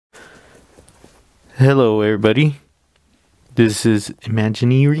Hello, everybody. This is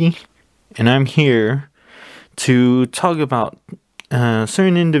Imaginary, and I'm here to talk about a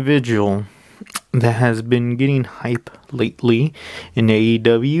certain individual that has been getting hype lately in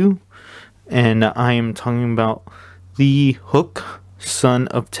AEW, and I am talking about the Hook, son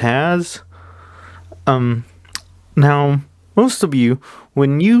of Taz. Now, most of you,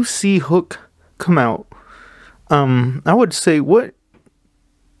 when you see Hook come out, I would say,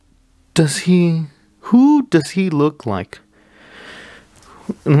 who does he look like?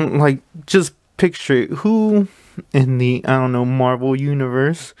 Like, just picture it. Who in the, Marvel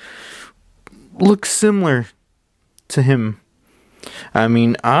universe looks similar to him? I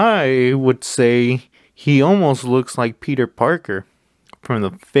mean, I would say he almost looks like Peter Parker. From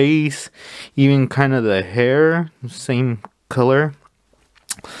the face, even kind of the hair, same color.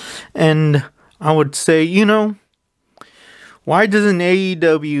 And I would say, why doesn't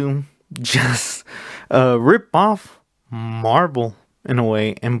AEW just rip off Marvel in a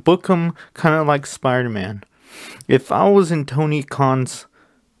way and book him kind of like Spider-Man? If I was in Tony Khan's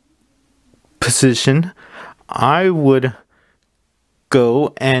position, I would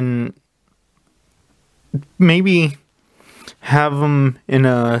go and maybe have him in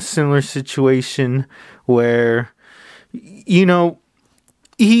a similar situation where,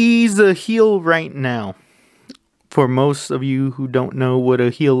 he's a heel right now. For most of you who don't know what a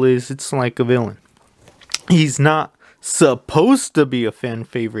heel is, it's like a villain. He's not supposed to be a fan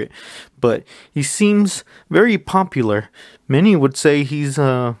favorite, but he seems very popular. Many would say he's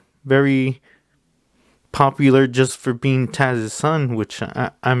very popular just for being Taz's son, which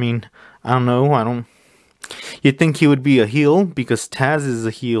I don't know. You'd think he would be a heel because Taz is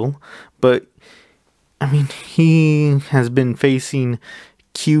a heel, but he has been facing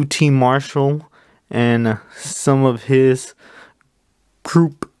QT Marshall and some of his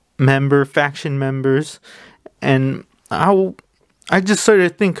faction members, and I just started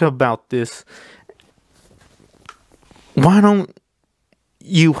to think about this. Why don't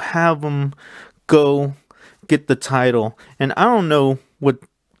you have him go get the title? And I don't know what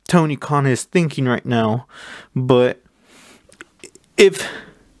Tony Khan is thinking right now, but if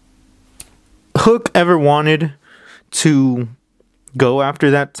Hook ever wanted to go after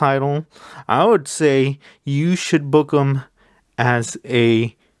that title, I would say you should book him as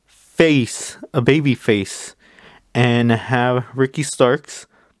a face, a baby face, and have Ricky Starks,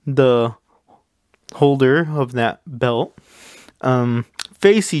 the holder of that belt,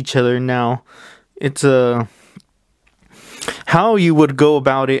 face each other. Now, it's how you would go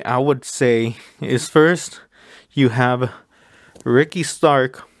about it, I would say, is first you have Ricky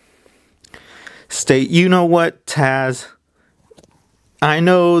Stark state, you know what, Taz, I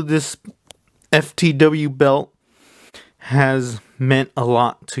know this FTW belt has meant a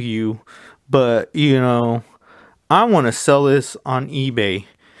lot to you, but, I want to sell this on eBay.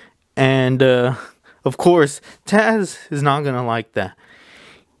 And, of course, Taz is not going to like that.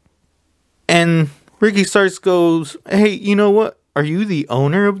 And Ricky Starks goes, hey, you know what? Are you the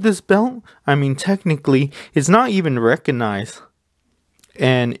owner of this belt? Technically, it's not even recognized.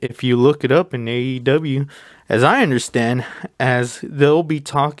 And if you look it up in AEW, as I understand, as they'll be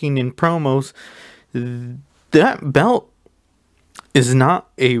talking in promos, that belt is not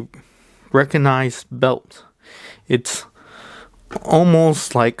a recognized belt. It's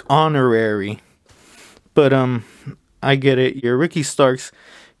almost like honorary. But I get it. Your Ricky Starks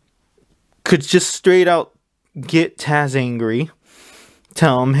could just straight out get Taz angry.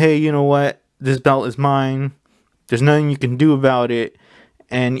 Tell him, hey, you know what? This belt is mine. There's nothing you can do about it.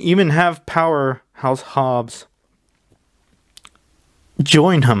 And even have Powerhouse Hobbs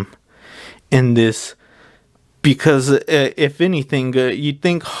join him in this. Because if anything, you'd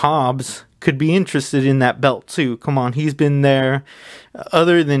think Hobbs could be interested in that belt too. Come on, he's been there.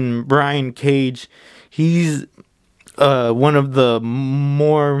 Other than Brian Cage, he's one of the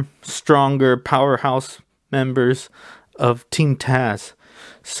more stronger powerhouse members of Team Taz.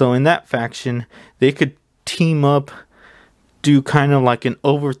 So in that faction, they could team up, do kind of like an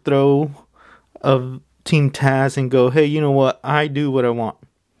overthrow of Team Taz and go, hey, you know what? I do what I want.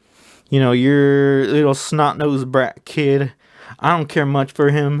 Your little snot-nosed brat kid, I don't care much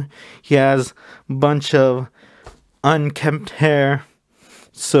for him. He has a bunch of unkempt hair.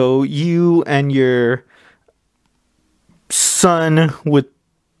 So you and your son with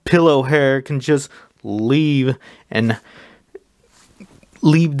pillow hair can just leave and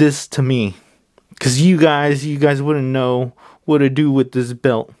leave this to me. Because you guys wouldn't know what to do with this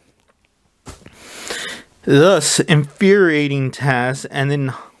belt. Thus infuriating Taz, and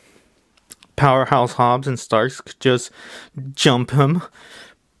then Powerhouse Hobbs and Starks could just jump him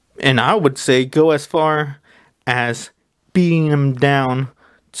and I would say go as far as beating him down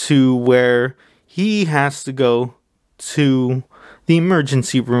to where he has to go to the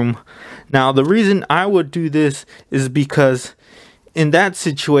emergency room. Now, the reason I would do this is because in that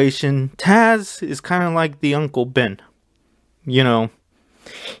situation, Taz is kind of like the Uncle Ben. You know,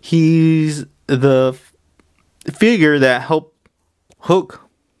 he's the figure that helped Hook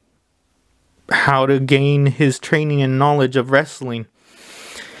how to gain his training and knowledge of wrestling.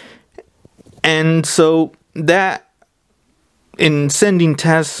 And so that, in sending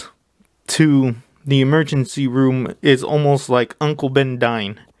Taz to the emergency room, is almost like Uncle Ben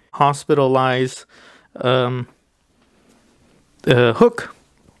dying. Hospitalize Hook,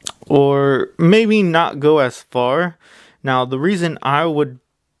 or maybe not go as far. Now, the reason I would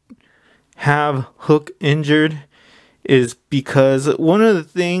have Hook injured is because one of the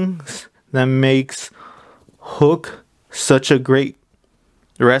things that makes Hook such a great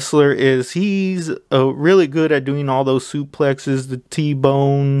wrestler is he's really good at doing all those suplexes, the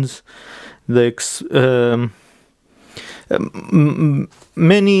T-bones, the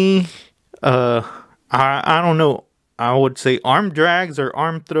many I don't know, I would say arm drags or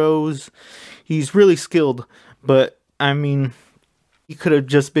arm throws. He's really skilled, but I mean, he could have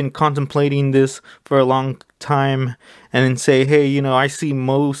just been contemplating this for a long time and then say, hey, you know, I see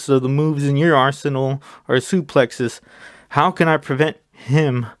most of the moves in your arsenal are suplexes. How can I prevent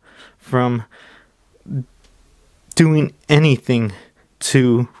him from doing anything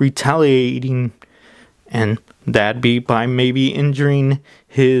to retaliating? And that'd be by maybe injuring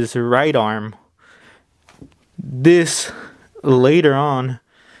his right arm. This later on,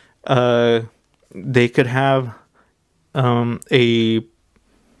 they could have a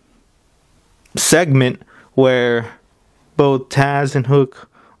segment where both Taz and Hook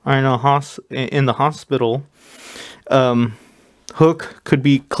are in the hospital. Hook could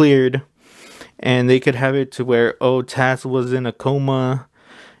be cleared, and they could have it to where, oh, Taz was in a coma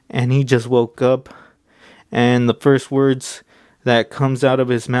and he just woke up, and the first words that comes out of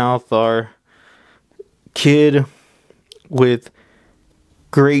his mouth are, kid, with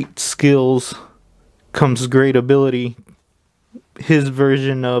great skills comes great ability. His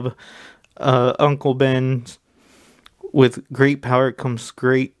version of Uncle Ben's, with great power comes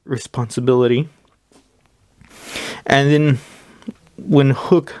great responsibility. And then when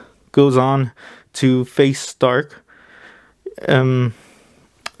Hook goes on to face Stark,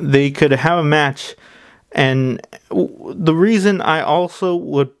 they could have a match. And the reason I also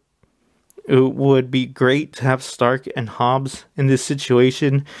would be great to have Stark and Hobbs in this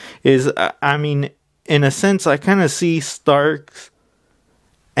situation is, I mean, in a sense, I kind of see Stark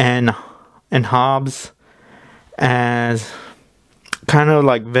and Hobbs as kind of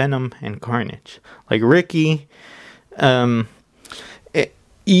like Venom and Carnage. Like Ricky,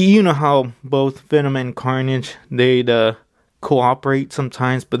 you know how both Venom and Carnage, they'd cooperate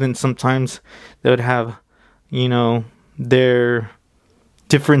sometimes, but then sometimes they would have, you know, their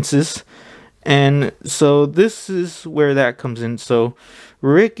differences. And so this is where that comes in. So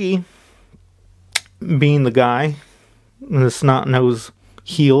Ricky, being the guy, the snot-nosed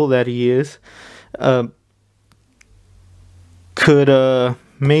heel that he is, could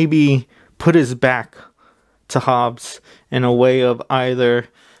maybe put his back to Hobbs in a way of either,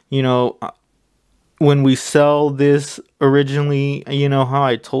 you know, when we sell this originally, you know how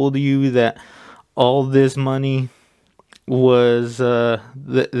I told you that all this money was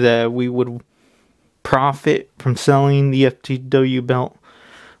that we would profit from selling the FTW belt,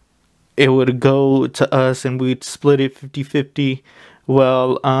 it would go to us and we'd split it 50-50.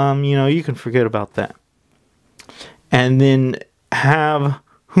 Well, you know, you can forget about that. And then have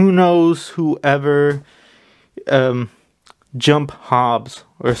whoever jump Hobbs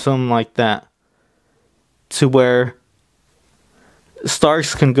or something like that, to where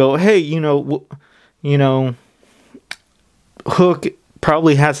Starks can go, hey, you know, Hook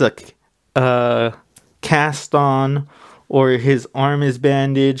probably has a cast on, or his arm is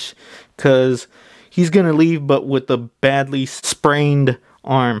bandaged, because he's going to leave but with a badly sprained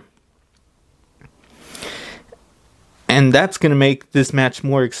arm. And that's going to make this match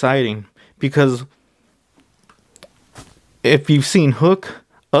more exciting, because if you've seen Hook,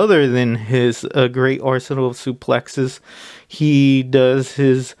 other than his great arsenal of suplexes, he does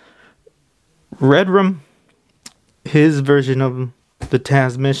his Red Room, his version of the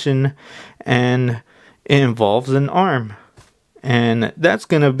Taz mission, and it involves an arm. And that's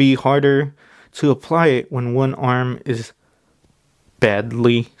going to be harder to apply it when one arm is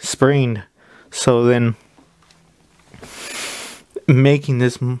badly sprained. So then, making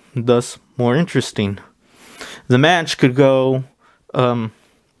this thus more interesting. The match could go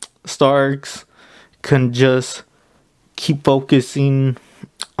Starks can just keep focusing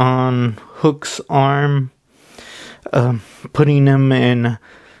on Hook's arm, putting him in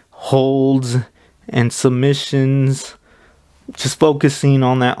holds and submissions, just focusing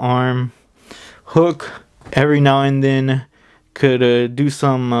on that arm. Hook, every now and then, could do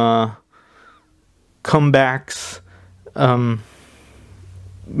some comebacks,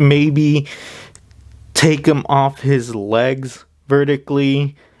 maybe take him off his legs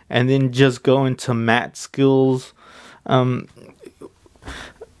vertically, and then just go into mat skills. From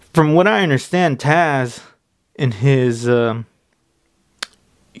what I understand, Taz in his,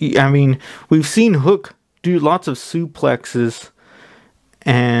 we've seen Hook do lots of suplexes,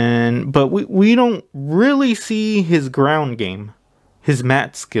 but we don't really see his ground game, his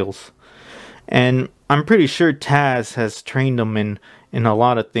mat skills. And I'm pretty sure Taz has trained him in a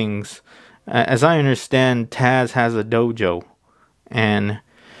lot of things. As I understand, Taz has a dojo, and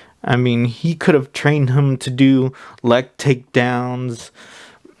he could have trained him to do leg takedowns.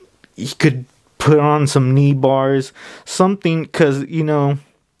 He could put on some knee bars, something, because,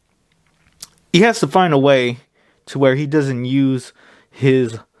 he has to find a way to where he doesn't use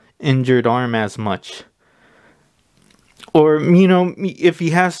his injured arm as much. Or, if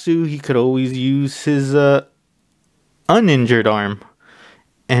he has to, he could always use his uninjured arm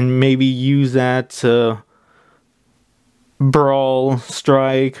and maybe use that to brawl,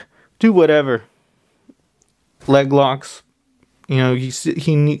 strike, do whatever. Leg locks. He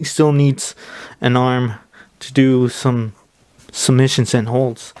still needs an arm to do some submissions and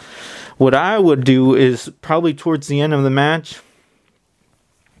holds. What I would do is probably towards the end of the match,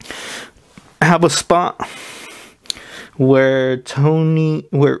 have a spot where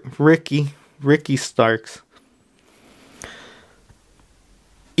Ricky Starks,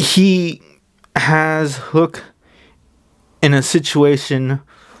 he has Hook in a situation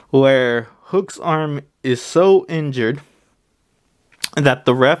where Hook's arm is so injured that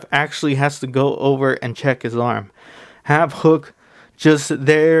the ref actually has to go over and check his arm. Have Hook just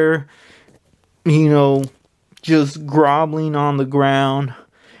there, just groveling on the ground,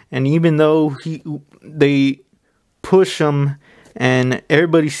 and even though they push him and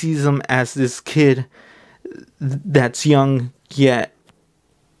everybody sees him as this kid that's young yet,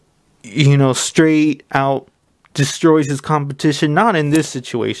 straight out destroys his competition. Not in this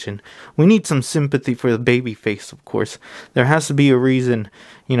situation. We need some sympathy for the baby face, of course. There has to be a reason.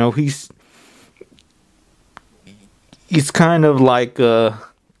 He's kind of like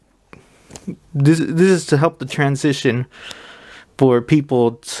this is to help the transition for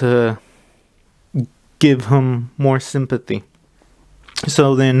people to give him more sympathy.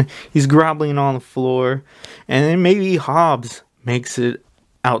 So then he's groveling on the floor, and then maybe Hobbs makes it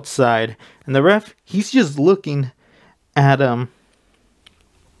outside, and the ref, he's just looking at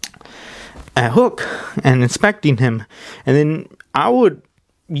Hook and inspecting him. And then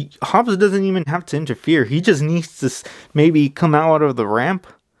Hobbs doesn't even have to interfere. He just needs to maybe come out of the ramp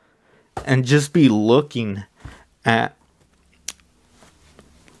and just be looking at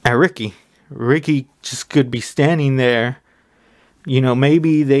Ricky. Ricky just could be standing there.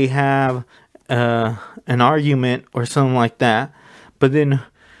 Maybe they have an argument or something like that. But then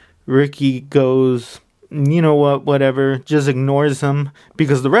Ricky goes, whatever, just ignores him.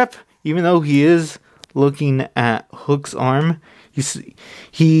 Because the ref, even though he is looking at Hook's arm,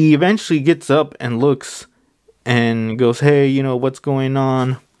 he eventually gets up and looks and goes, hey, what's going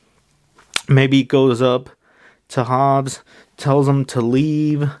on? Maybe goes up to Hobbs, tells him to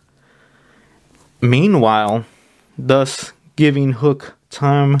leave. Meanwhile, thus giving Hook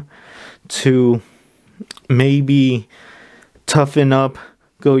time to maybe toughen up,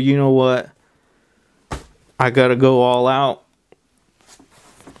 go, you know what, I gotta go all out.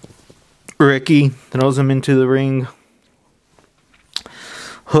 Ricky throws him into the ring.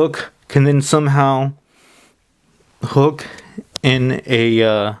 Hook can then somehow hook in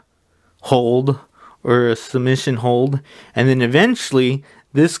a hold or a submission hold, and then eventually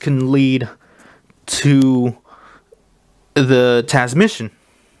this can lead to the Tasmission,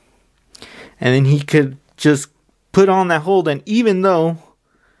 and then he could just put on that hold, and even though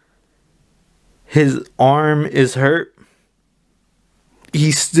his arm is hurt,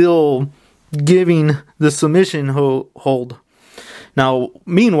 he's still giving the submission hold. Now,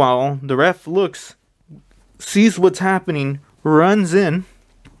 meanwhile, the ref looks, sees what's happening, runs in.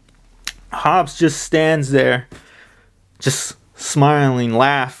 Hobbs just stands there, just smiling,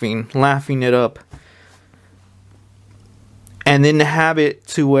 laughing it up. And then have it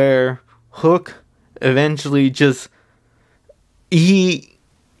to where Hook eventually he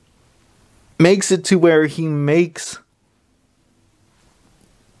makes it to where he makes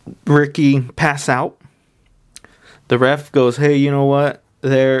Ricky pass out. The ref goes, hey, you know what?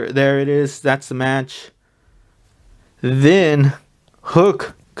 There it is. That's the match. Then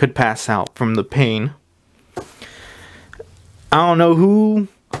Hook could pass out from the pain. I don't know who,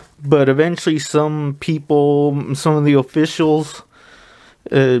 but eventually some people, some of the officials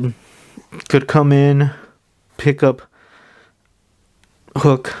could come in, pick up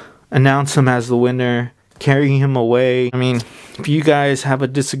Hook, announce him as the winner, carry him away. I mean, if you guys have a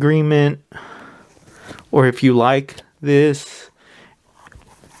disagreement, or if you like this,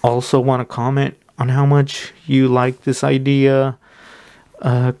 also want to comment on how much you like this idea,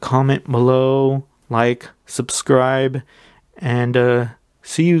 comment below, like, subscribe, and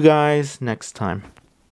see you guys next time.